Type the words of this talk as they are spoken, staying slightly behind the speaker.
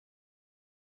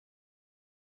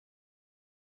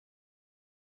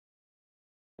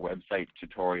website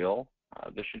tutorial.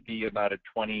 This should be about a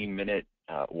 20-minute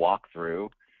walkthrough.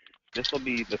 This will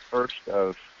be the first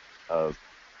of a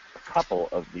couple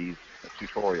of these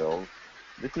tutorials.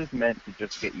 This is meant to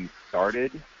just get you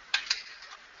started.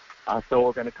 So what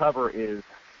we're going to cover is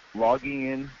logging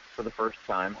in for the first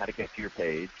time, how to get to your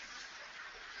page,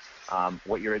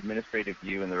 what your administrative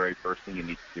view, and the very first thing you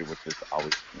need to do, which is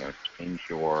always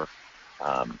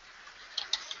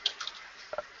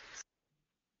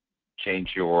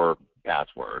change your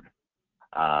password,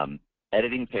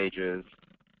 editing pages,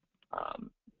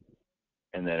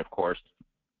 and then of course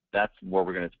that's where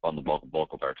we're going to spend the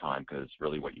bulk of our time, because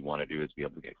really what you want to do is be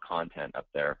able to get content up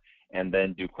there and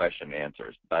then do question and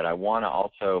answers. But I want to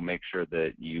also make sure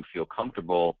that you feel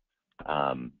comfortable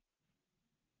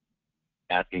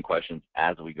asking questions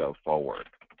as we go forward.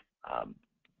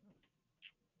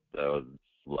 So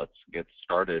let's get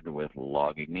started with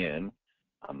logging in.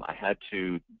 I had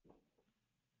to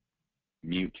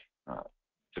mute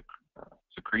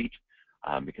Secrete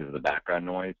because of the background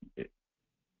noise.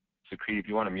 Secrete, if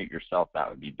you want to mute yourself, that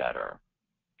would be better.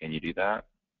 Can you do that?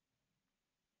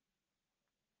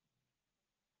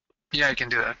 Yeah, I can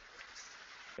do that.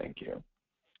 Thank you.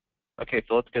 Okay,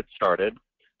 so let's get started.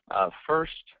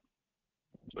 First,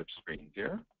 switch screens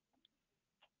here.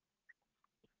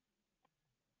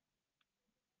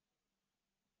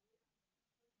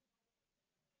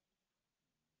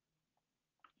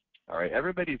 All right,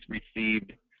 everybody's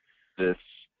received this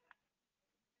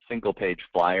single-page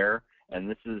flyer, and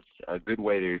this is a good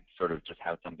way to sort of just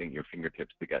have something at your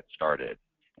fingertips to get started.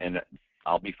 And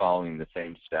I'll be following the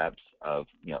same steps of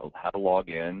how to log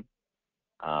in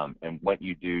and what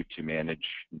you do to manage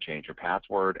and change your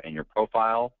password and your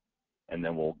profile, and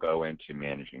then we'll go into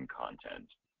managing content.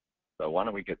 So why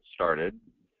don't we get started?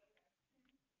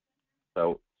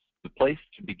 So the place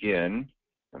to begin,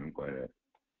 I'm going to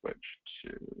switch to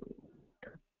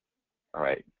here. All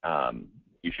right,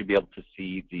 you should be able to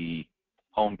see the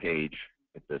home page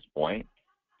at this point.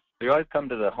 So you always come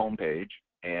to the home page,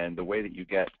 and the way that you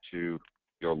get to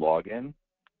your login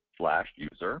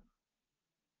 /user,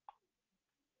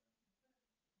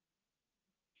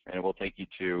 and it will take you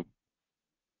to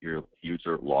your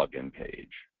user login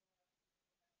page.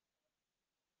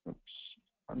 Oops,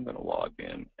 I'm going to log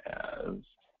in as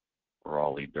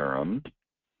Raleigh Durham.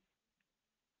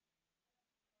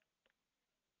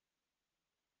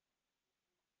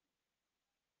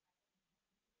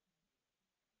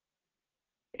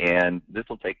 And this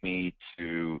will take me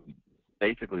to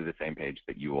basically the same page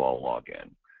that you all log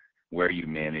in, where you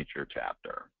manage your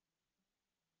chapter.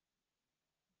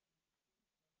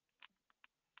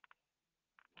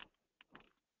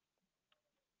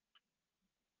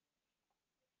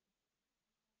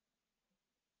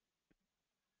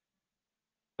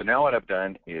 So now what I've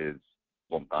done is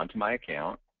gone to my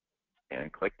account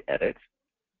and clicked Edit.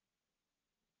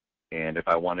 And if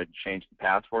I wanted to change the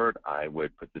password, I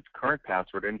would put this current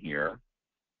password in here,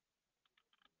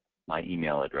 my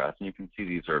email address, and you can see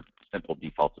these are simple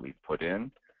defaults that we've put in,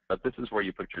 but this is where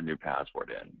you put your new password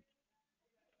in.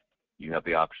 You have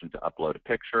the option to upload a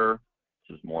picture.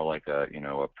 This is more like a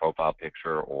profile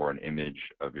picture or an image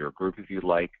of your group if you'd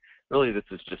like. Really, this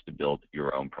is just to build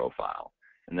your own profile.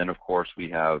 And then, of course, we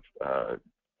have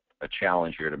a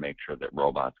challenge here to make sure that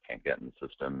robots can't get in the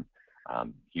system.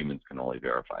 Humans can only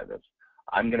verify this.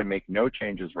 I'm going to make no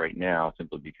changes right now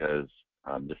simply because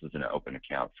this is an open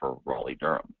account for Raleigh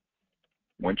Durham.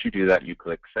 Once you do that, you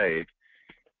click Save.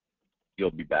 You'll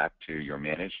be back to your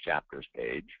Manage Chapters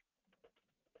page.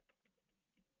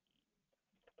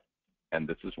 And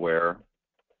this is where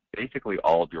basically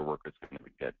all of your work is going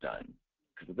to get done.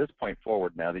 Because at this point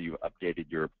forward, now that you've updated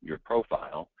your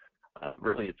profile,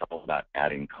 really it's all about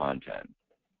adding content.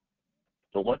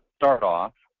 So let's start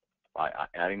off by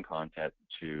adding content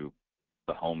to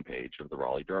the home page of the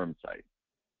Raleigh Durham site.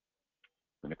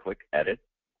 I'm going to click Edit.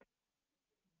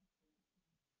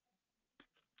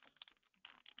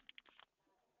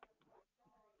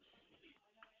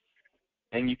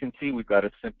 And you can see we've got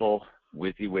a simple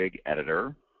WYSIWYG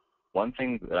editor. One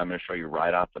thing that I'm going to show you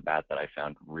right off the bat that I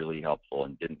found really helpful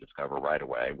and didn't discover right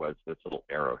away was this little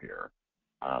arrow here.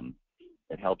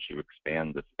 It helps you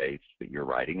expand the space that you're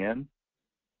writing in.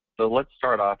 So let's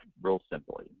start off real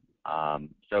simply.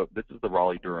 So this is the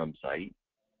Raleigh Durham site,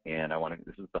 and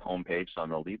this is the home page, so I'm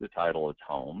going to leave the title as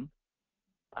home.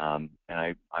 And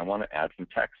I want to add some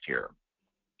text here.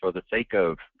 For the sake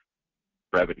of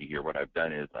brevity here, what I've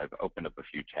done is I've opened up a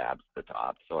few tabs at the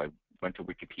top. So I went to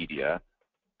Wikipedia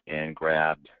and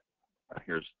grabbed,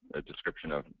 here's a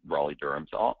description of Raleigh Durham.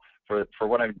 So for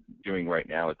what I'm doing right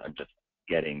now is I'm just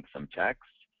getting some text.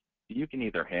 You can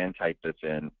either hand type this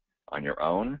in on your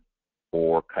own,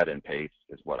 or cut and paste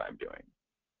is what I'm doing.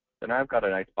 So now I've got a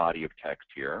nice body of text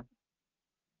here.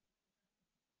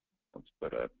 Let's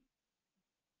put a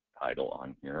title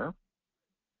on here.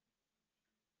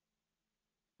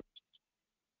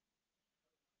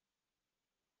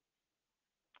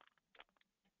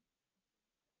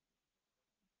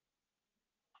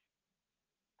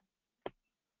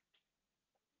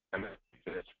 I'm going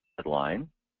to this headline,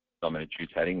 so I'm going to choose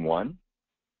heading 1.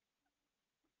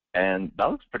 And that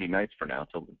looks pretty nice for now,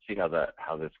 so let's see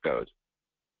how this goes.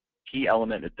 Key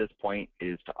element at this point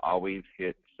is to always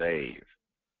hit save.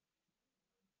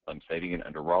 I'm saving it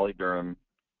under Raleigh Durham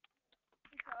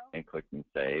and clicking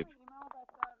save.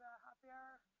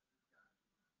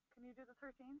 Can you do the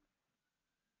 13th?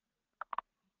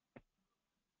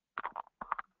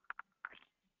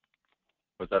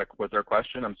 Was there a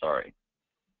question? I'm sorry.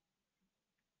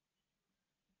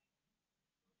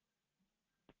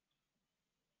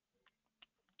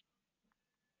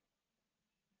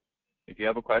 If you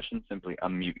have a question, simply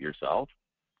unmute yourself.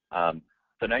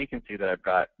 So now you can see that I've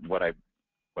got what I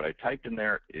typed in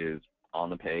there is on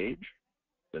the page,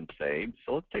 been saved.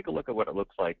 So let's take a look at what it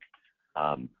looks like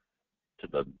to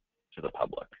the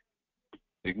public.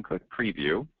 You can click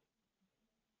preview.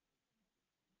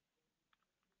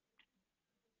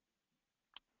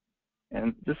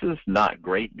 And this is not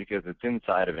great because it's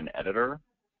inside of an editor.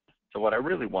 So what I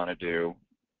really want to do,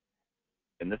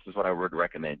 and this is what I would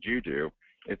recommend you do,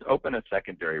 is open a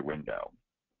secondary window.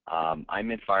 I'm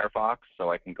in Firefox,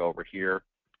 so I can go over here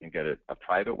and get a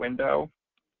private window.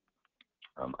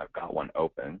 I've got one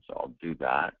open, so I'll do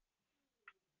that.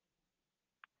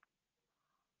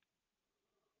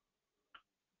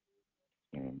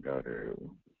 And go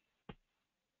to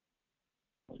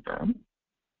Durham.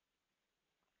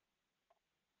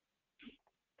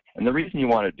 And the reason you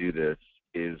want to do this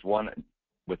is, one,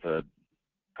 with a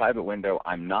private window,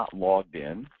 I'm not logged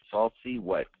in, so I'll see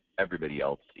what everybody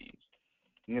else sees.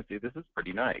 You can see this is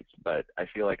pretty nice, but I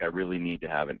feel like I really need to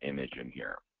have an image in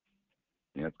here.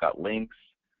 You know, it's got links.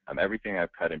 Everything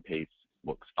I've cut and paste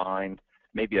looks fine.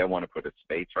 Maybe I want to put a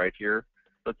space right here.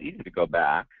 So it's easy to go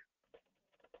back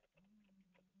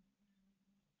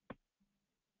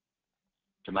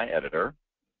to my editor,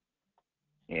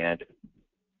 and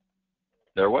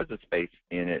there was a space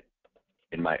in it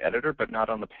in my editor, but not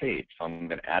on the page. So I'm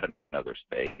going to add another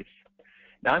space.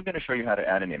 Now I'm going to show you how to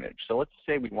add an image. So let's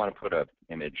say we want to put an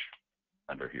image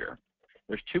under here.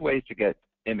 There's two ways to get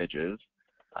images.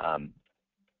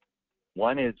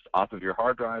 One is off of your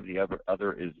hard drive. The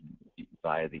other is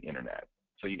via the internet.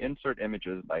 So you insert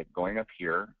images by going up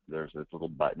here. There's this little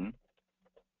button,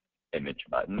 image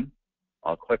button.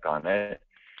 I'll click on it,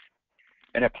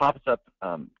 and it pops up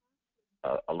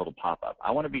a little pop-up.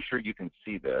 I want to be sure you can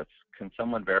see this. Can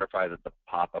someone verify that the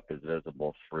pop-up is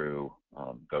visible through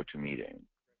GoToMeeting?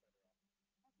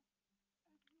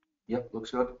 Yep,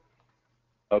 looks good.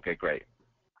 Okay, great.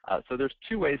 So there's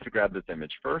two ways to grab this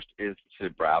image. First is to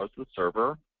browse the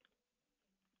server.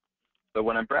 So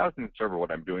when I'm browsing the server,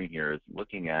 what I'm doing here is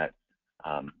looking at,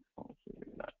 let's see,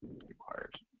 that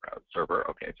requires browse server.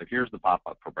 Okay, so here's the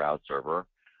pop-up for browse server.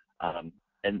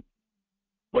 And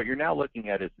what you're now looking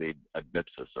at is the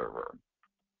IBPSA server.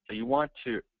 So you want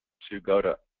to go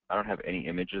to, I don't have any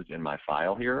images in my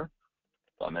file here,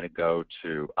 so I'm going to go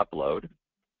to upload,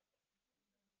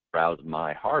 browse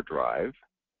my hard drive,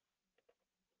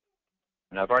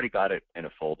 and I've already got it in a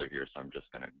folder here, so I'm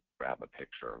just going to grab a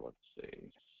picture. Let's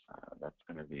see, that's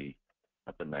going to be,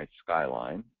 that's a nice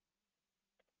skyline.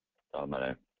 So I'm going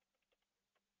to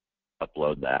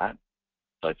upload that.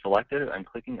 So I selected it, I'm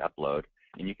clicking upload,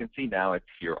 and you can see now it's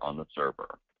here on the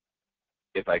server.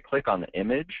 If I click on the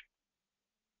image,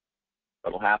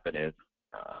 what'll happen is,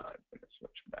 I'm going to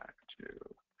switch back to,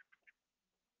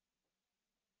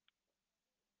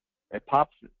 it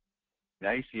pops,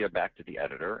 now you see it back to the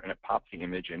editor, and it pops the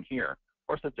image in here. Of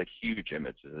course, it's a huge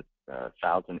image. It's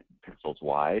 1,000 pixels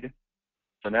wide.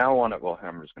 So now I want to, well,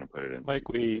 I'm just going to put it in. Mike,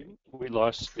 we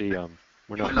lost the,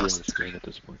 we're not viewing the screen at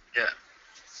this point. Yeah.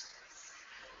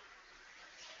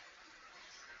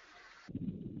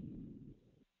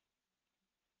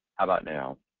 How about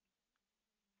now?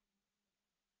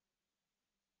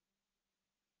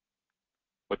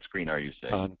 What screen are you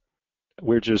seeing?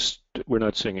 We're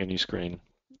not seeing any screen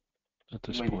at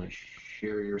this point.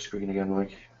 Share your screen again,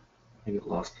 Mike. I get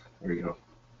lost. There you go.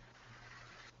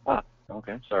 Ah,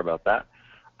 okay. Sorry about that.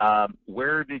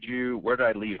 Where did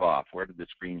I leave off? Where did the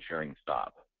screen sharing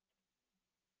stop?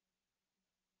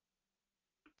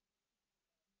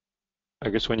 I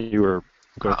guess when you were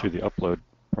going through the upload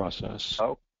process.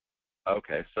 Oh,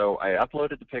 okay. So I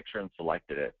uploaded the picture and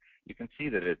selected it. you can see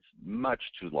that it's much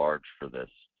too large for this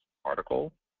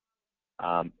article.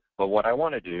 But what I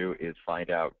want to do is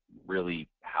find out really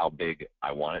how big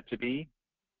I want it to be.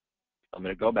 I'm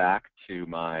going to go back to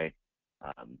my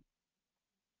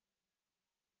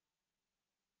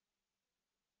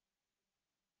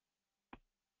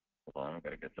hold on, I've got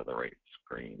to get to the right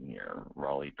screen here.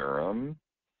 Raleigh Durham.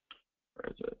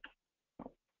 Where is it?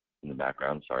 Oh, in the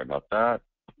background, sorry about that.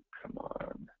 Come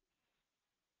on.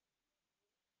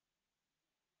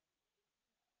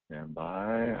 Stand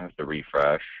by. I have to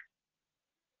refresh.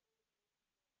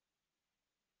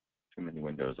 Too many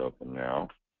windows open now.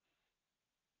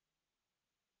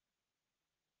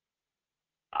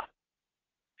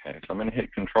 Okay, so I'm going to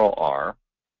hit Control R.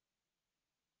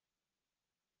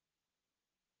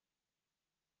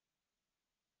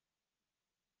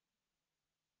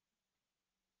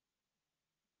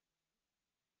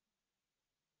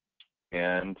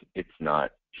 And it's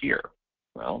not here.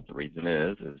 Well, the reason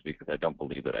is because I don't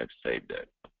believe that I've saved it.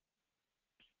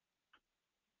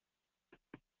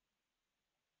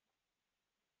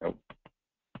 Nope.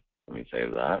 Let me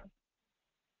save that.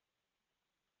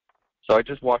 So I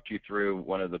just walked you through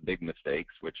one of the big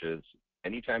mistakes, which is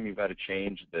anytime you've got a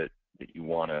change that you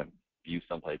want to view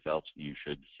someplace else, you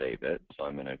should save it. So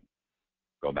I'm going to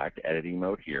go back to editing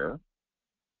mode here.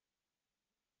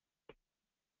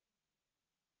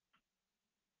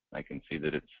 I can see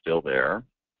that it's still there.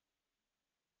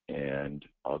 And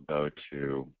I'll go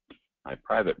to my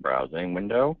private browsing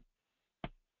window,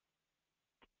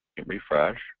 hit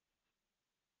refresh.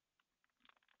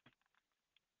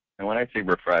 And when I say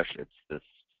refresh, it's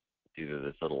either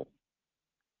this little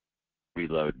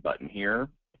reload button here,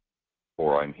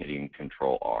 or I'm hitting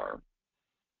Control R.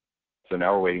 So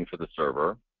now we're waiting for the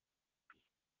server.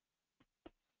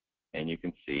 And you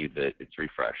can see that it's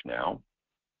refreshed now.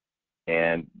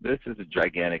 And this is a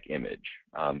gigantic image.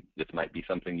 This might be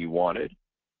something you wanted,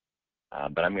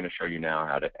 but I'm going to show you now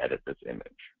how to edit this image.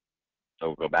 So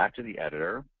we'll go back to the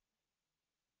editor.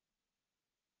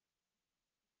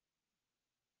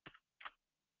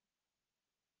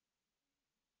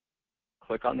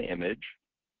 Click on the image.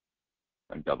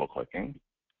 I'm double clicking.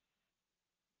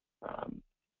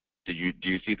 Do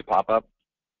you see the pop-up?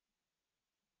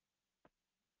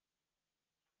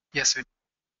 Yes, sir.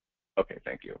 Okay,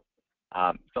 thank you.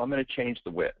 So I'm going to change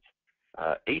the width.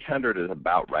 800 is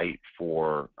about right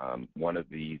for one of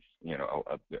these, you know,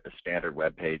 a standard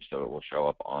web page, so it will show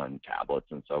up on tablets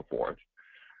and so forth.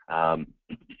 So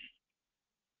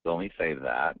let me save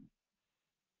that.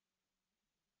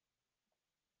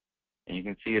 And you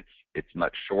can see it's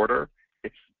much shorter.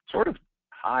 It's sort of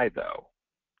high though.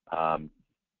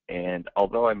 And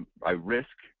although I risk,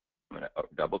 I'm going to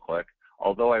double click,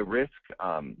 although I risk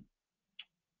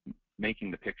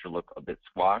making the picture look a bit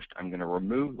squashed, I'm going to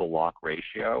remove the lock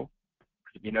ratio.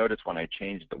 If you notice when I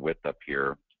change the width up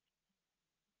here,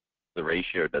 the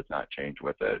ratio does not change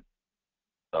with it.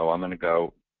 So I'm going to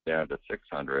go down to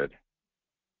 600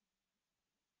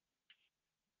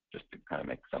 just to kind of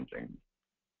make something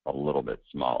a little bit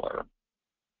smaller.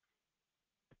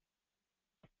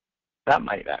 That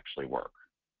might actually work.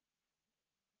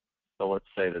 So let's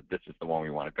say that this is the one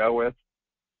we want to go with.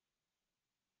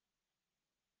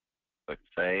 Click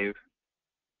Save.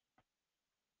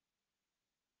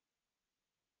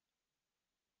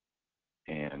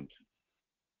 And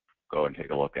go and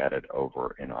take a look at it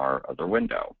over in our other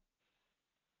window.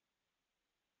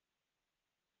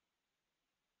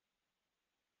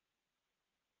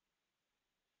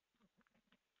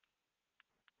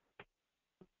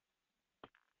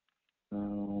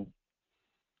 So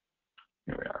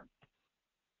here we are.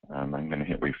 I'm going to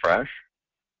hit refresh.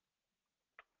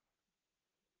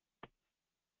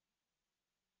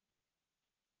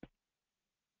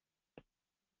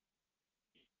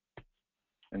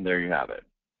 And there you have it.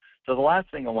 So the last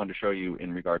thing I wanted to show you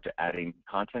in regard to adding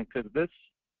content, because this,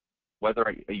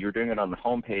 whether you're doing it on the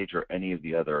home page or any of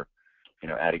the other, you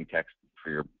know, adding text for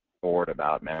your board,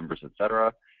 about, members,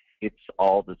 etc., it's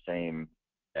all the same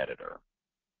editor.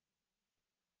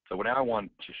 So now I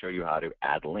want to show you how to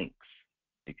add links,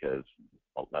 because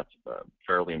well, that's a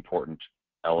fairly important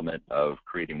element of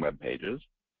creating web pages.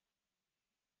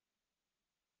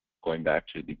 Going back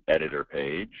to the editor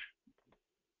page.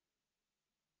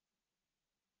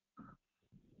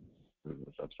 Move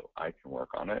this up so I can work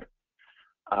on it.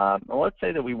 Well, let's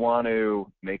say that we want to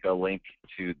make a link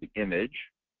to the image.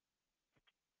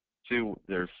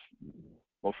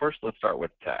 Well, first let's start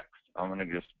with text. I'm going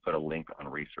to just put a link on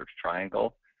Research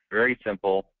Triangle. Very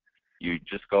simple. You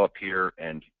just go up here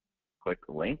and click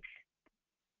link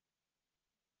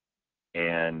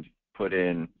and put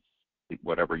in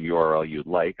whatever URL you'd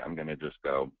like. I'm going to just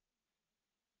go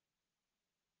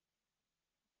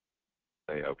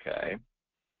say OK.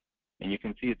 And you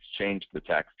can see it's changed the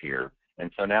text here.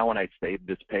 And so now when I save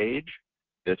this page,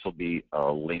 this will be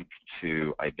a link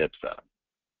to IBPSA.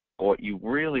 What you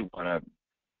really want to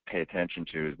pay attention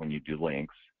to when you do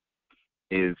links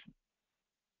is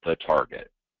the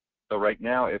target. So right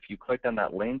now, if you click on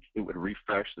that link, it would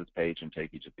refresh this page and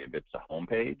take you to the IBPSA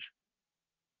homepage.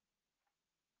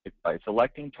 By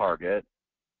selecting target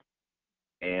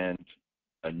and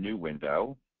a new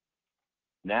window,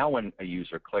 now when a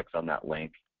user clicks on that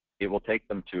link, it will take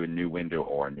them to a new window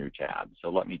or a new tab. So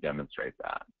let me demonstrate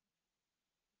that.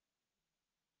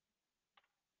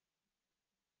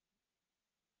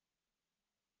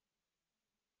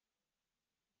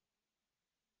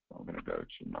 I'm going to go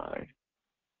to my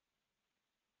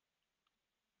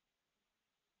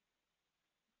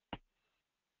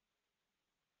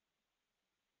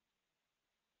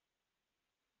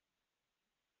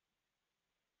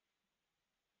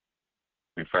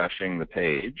refreshing the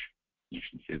page. You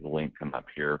should see the link come up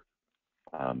here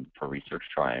for Research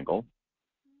Triangle.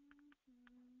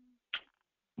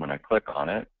 When I click on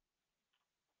it,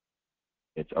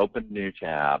 it's opened a new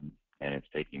tab and it's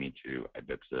taking me to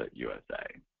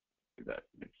IBPSA-USA. That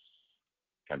it's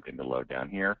attempting to load down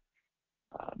here.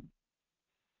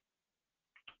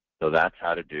 So that's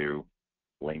how to do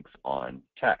links on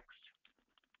text.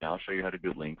 Now I'll show you how to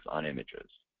do links on images.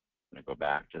 I'm going to go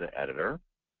back to the editor.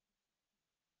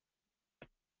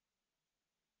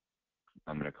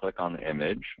 I'm going to click on the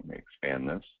image. Let me expand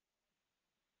this.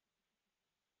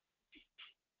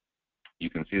 You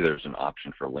can see there's an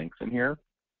option for links in here.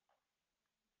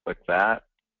 Click that.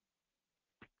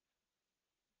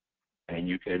 And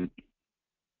you can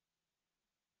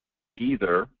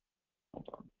either, hold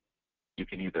on, you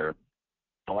can either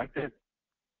select it,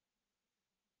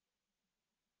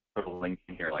 put a link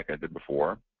in here like I did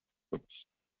before. Oops.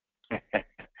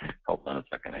 Hold on a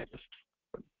second. I just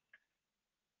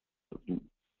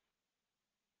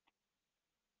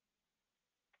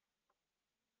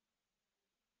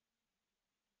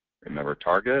remember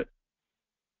target.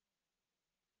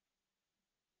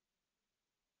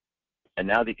 And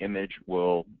now the image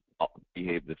will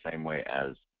behave the same way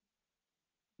as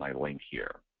my link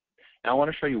here. Now I want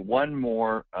to show you one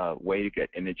more way to get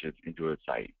images into a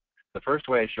site. The first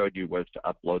way I showed you was to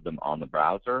upload them on the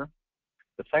browser.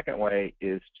 The second way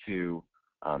is to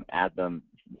add them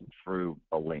through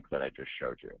a link that I just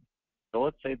showed you. So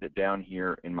let's say that down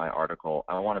here in my article,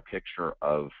 I want a picture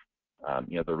of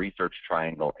the Research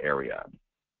Triangle area.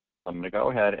 So I'm going to go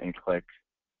ahead and click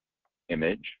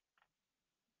Image,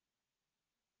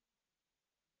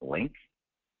 Link.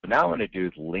 So now what I'm going to do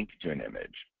is link to an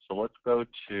image. So let's go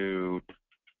to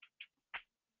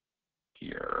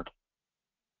here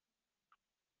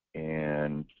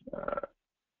and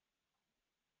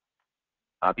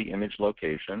copy image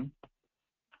location.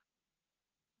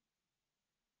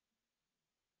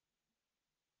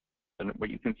 And what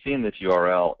you can see in this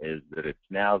URL is that it's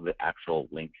now the actual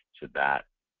link to that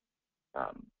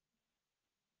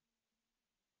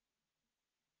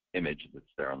image that's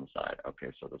there on the side.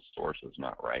 Okay, so the source is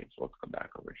not right. So let's go back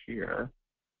over here.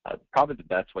 Probably the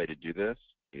best way to do this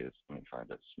is, let me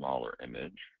find a smaller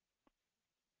image.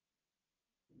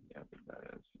 Yeah, I think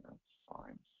that is, that's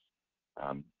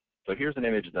fine. So here's an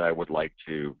image that I would like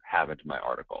to have into my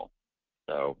article.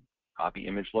 So copy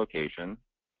image location.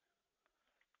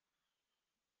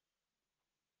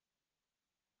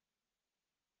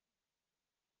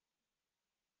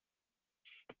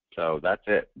 So that's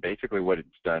it. Basically what it's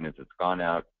done is it's gone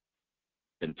out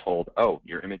and told, oh,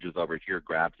 your image is over here,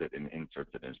 grabs it and inserts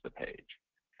it into the page.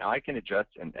 Now I can adjust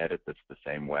and edit this the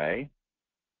same way,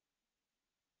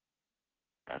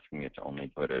 asking it to only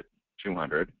put it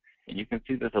 200. And you can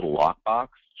see this little lockbox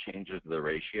changes the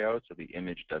ratio so the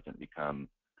image doesn't become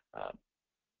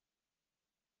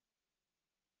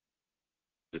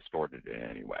distorted in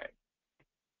any way.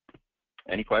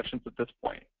 Any questions at this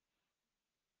point?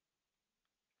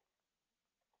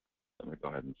 Let me go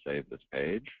ahead and save this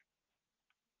page.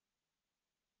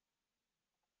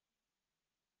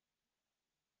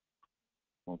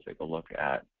 We'll take a look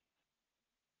at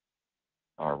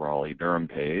our Raleigh-Durham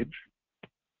page.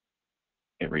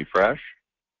 Hit refresh.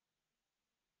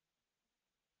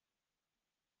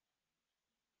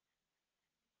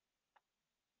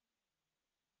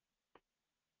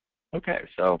 Okay,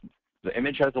 so the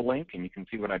image has a link, and you can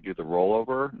see when I do the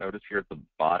rollover, notice here at the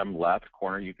bottom left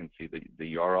corner, you can see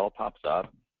the URL pops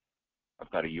up. I've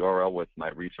got a URL with my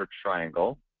research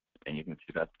triangle, and you can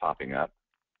see that's popping up.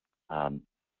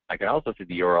 I can also see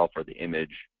the URL for the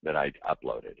image that I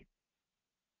uploaded.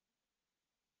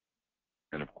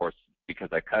 And of course, because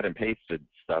because I cut and pasted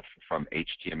stuff from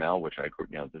HTML, which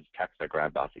this text I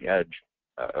grabbed off the edge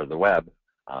or the web.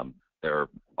 All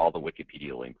the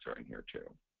Wikipedia links are in here too.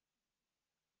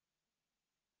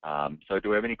 So do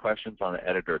we have any questions on the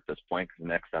editor at this point? Because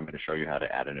next I'm going to show you how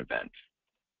to add an event.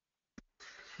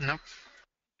 No.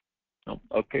 No?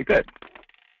 Okay, good.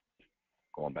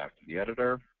 Going back to the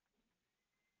editor.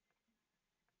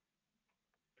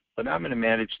 So now I'm going to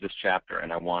manage this chapter,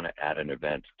 and I want to add an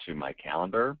event to my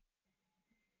calendar.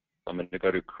 So I'm going to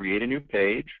go to create a new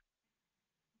page.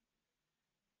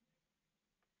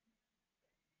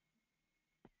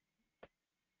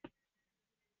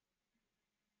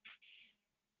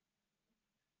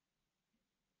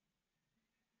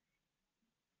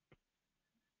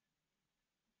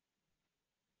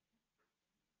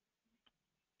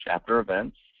 Chapter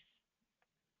events.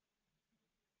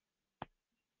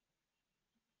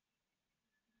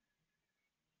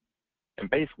 And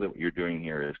basically what you're doing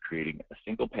here is creating a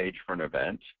single page for an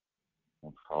event.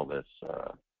 We'll call this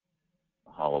a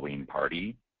Halloween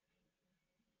party.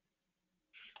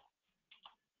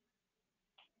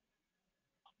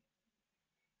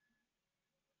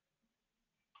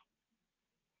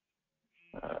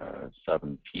 Uh,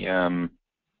 7 p.m.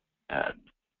 at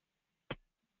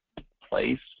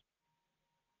place.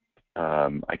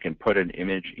 I can put an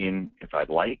image in if I'd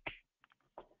like.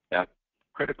 Now,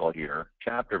 critical here,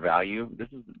 chapter value. This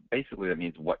is basically, that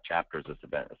means what chapter is this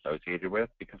event associated with,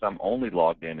 because I'm only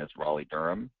logged in as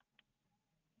Raleigh-Durham.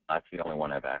 That's the only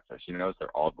one I have access. You notice they're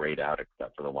all grayed out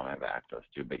except for the one I have access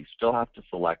to, but you still have to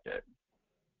select it.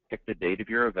 Pick the date of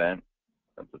your event.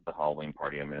 Since it's a Halloween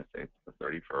party, I'm going to say it's the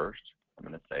 31st. I'm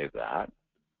going to save that.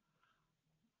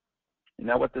 And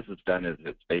now what this has done is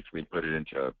it's basically put it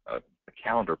into a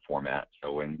calendar format,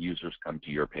 so when users come to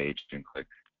your page and click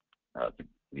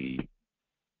the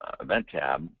event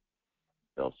tab,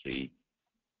 they'll see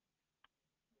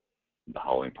the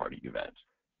Halloween party event.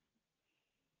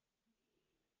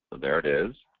 So there it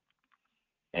is.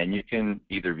 And you can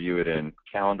either view it in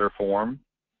calendar form.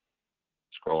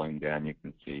 Scrolling down, you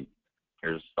can see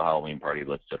here's the Halloween party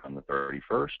listed on the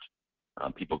 31st.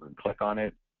 People can click on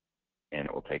it, and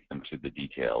it will take them to the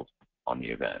details on the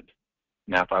event.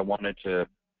 Now, if I wanted to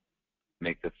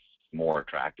make this more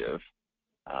attractive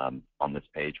on this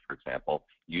page, for example,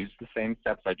 use the same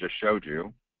steps I just showed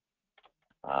you.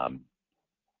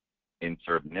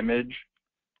 Insert an image.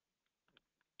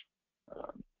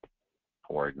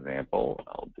 For example,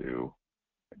 I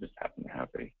just happen to have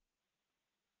a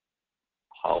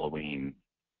Halloween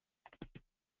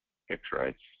picture.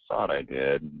 I thought I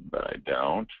did, but I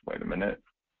don't. Wait a minute.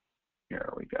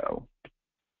 Here we go.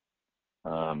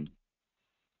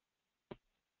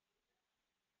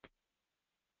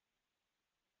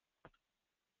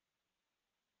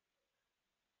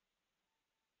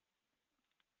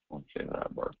 Let's see if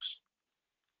that works.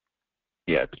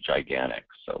 Yeah, it's gigantic,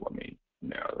 so let me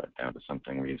narrow that down to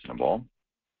something reasonable.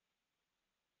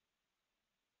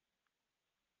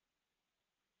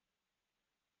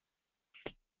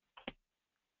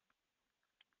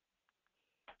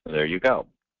 There you go.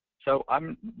 So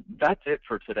that's it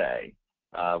for today.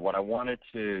 What I wanted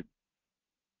to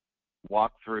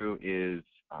walk through is,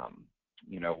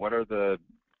 what are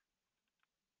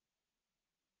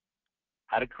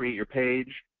how to create your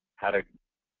page, how to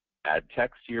add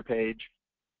text to your page,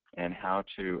 and how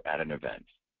to add an event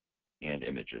and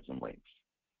images and links.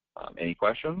 Any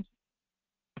questions?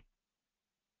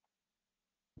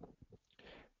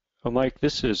 Well, Mike,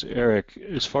 this is Eric.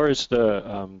 As far as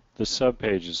the sub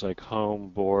pages like home,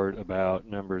 board, about,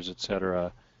 numbers,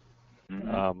 etc.,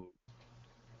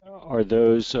 are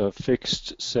those a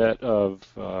fixed set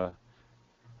of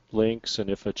links? And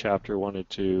if a chapter wanted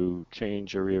to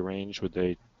change or rearrange, would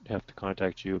they have to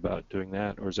contact you about doing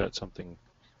that, or is that something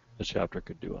the chapter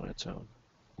could do on its own?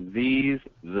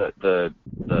 The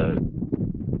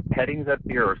headings up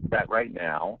here are set right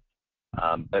now.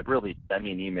 But really, send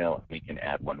me an email and we can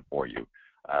add one for you.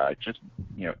 Just,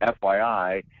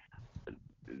 FYI,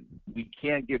 we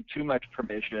can't give too much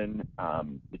permission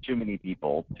to too many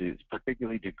people,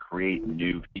 particularly to create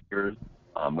new features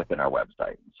within our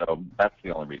website. So that's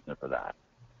the only reason for that.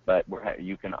 But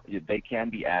they can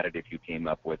be added if you came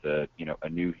up with a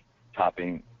new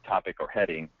topic or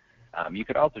heading. You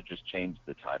could also just change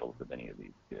the titles of any of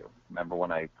these too. Remember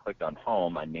when I clicked on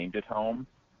home, I named it home.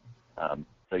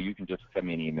 So you can just send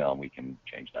me an email and we can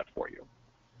change that for you.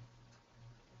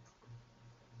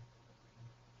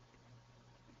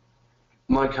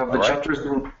 Mike, have the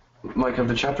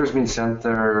chapters been sent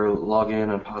their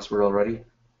login and password already?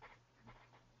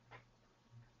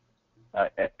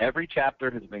 Every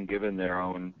chapter has been given their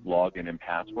own login and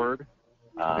password,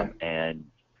 Okay. and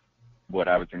what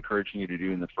I was encouraging you to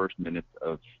do in the first minutes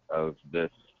of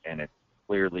this, and it's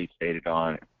clearly stated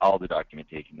on all the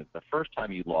documentation, is the first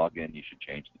time you log in, you should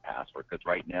change the password, because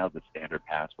right now the standard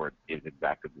password is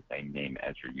exactly the same name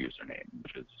as your username,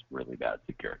 which is really bad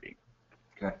security.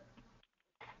 Okay.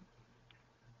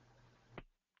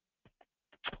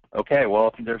 Okay, well,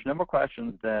 if there's no more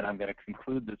questions, then I'm going to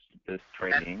conclude this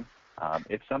training.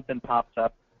 If something pops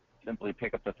up, simply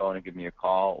pick up the phone and give me a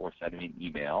call or send me an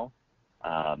email.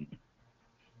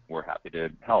 We're happy to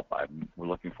help. We're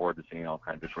looking forward to seeing all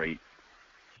kinds of great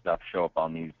stuff show up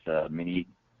on these mini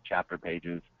chapter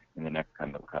pages in the next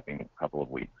couple of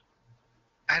weeks.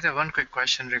 I had one quick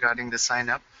question regarding the sign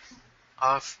up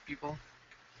of people.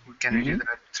 Can we do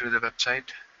that through the website?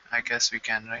 I guess we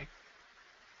can, right?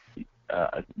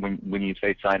 When you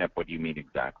say sign up, what do you mean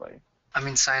exactly? I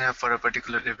mean, sign up for a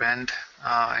particular event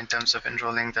in terms of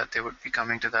enrolling that they would be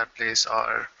coming to that place,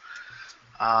 or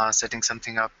setting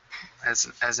something up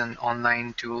as an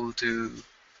online tool to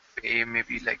pay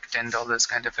maybe like $10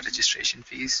 kind of a registration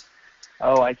fees.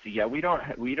 Oh, I see. Yeah, we don't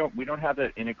have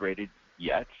that integrated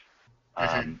yet.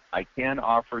 I can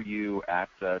offer you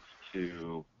access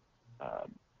to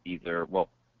either. Well,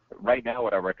 right now,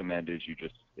 what I recommend is you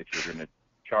just, if you're going to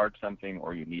charge something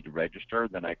or you need to register,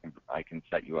 then I can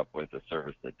set you up with a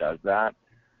service that does that.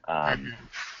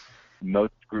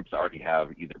 Most groups already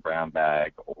have either Brown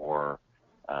Bag or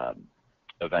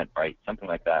Eventbrite, something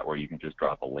like that, where you can just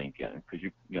drop a link in, because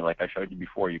you know, like I showed you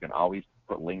before, you can always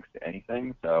put links to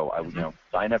anything. So I would,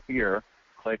 sign up here,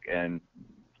 click, and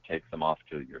take them off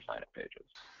to your sign up pages.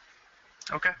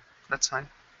 Okay, that's fine.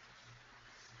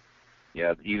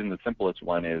 Yeah, even the simplest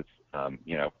one is,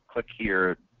 click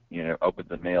here, open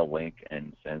the mail link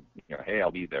and send, hey, I'll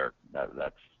be there.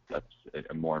 That's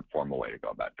a more informal way to go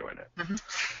about doing it.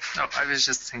 Oh, I was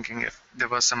just thinking if there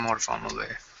was some more formal way.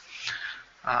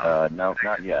 No,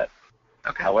 not yet.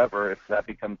 Okay. However, if that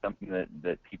becomes something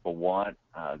that people want,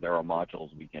 there are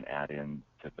modules we can add in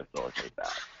to facilitate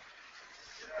that.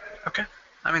 Okay.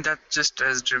 I mean, that just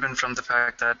is driven from the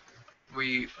fact that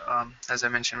we, as I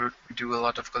mentioned, we do a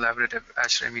lot of collaborative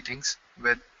ASHRAE meetings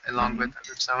along with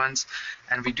other savants,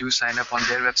 and we do sign up on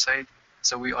their website.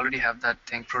 So we already have that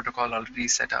protocol already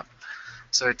set up.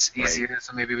 So it's easier. Right.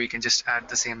 So maybe we can just add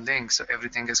the same link. So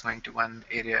everything is going to one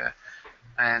area,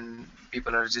 and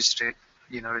people are registering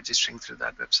through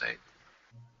that website.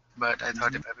 But I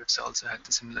thought ibpsa also had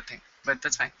the similar thing. But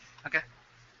that's fine. Okay.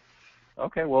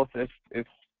 Okay. Well, if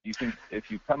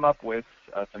you come up with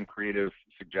some creative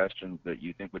suggestions that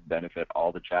you think would benefit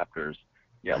all the chapters,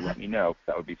 let me know.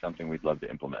 That would be something we'd love to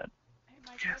implement.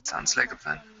 Yeah, it sounds like a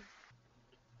plan.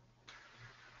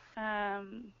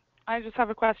 I just have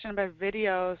a question about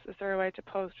videos. Is there a way to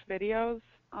post videos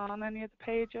on any of the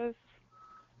pages,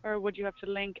 or would you have to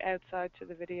link outside to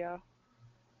the video?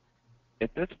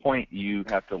 At this point, you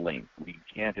have to link. We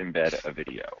can't embed a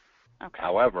video. Okay.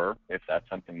 However, if that's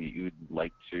something that you'd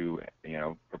like to,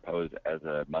 propose as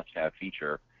a must-have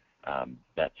feature,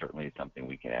 that certainly is something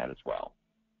we can add as well.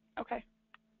 Okay.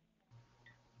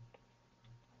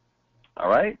 All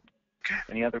right. Okay.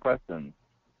 Any other questions?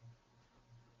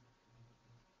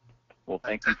 Well,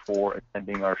 thank you for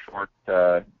attending our short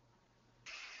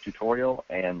tutorial.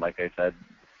 And like I said,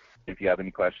 if you have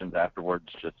any questions afterwards,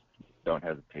 just don't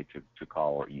hesitate to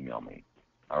call or email me.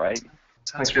 All right?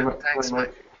 Sounds good. Thanks,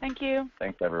 Mike. Thank you.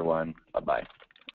 Thanks, everyone. Bye-bye.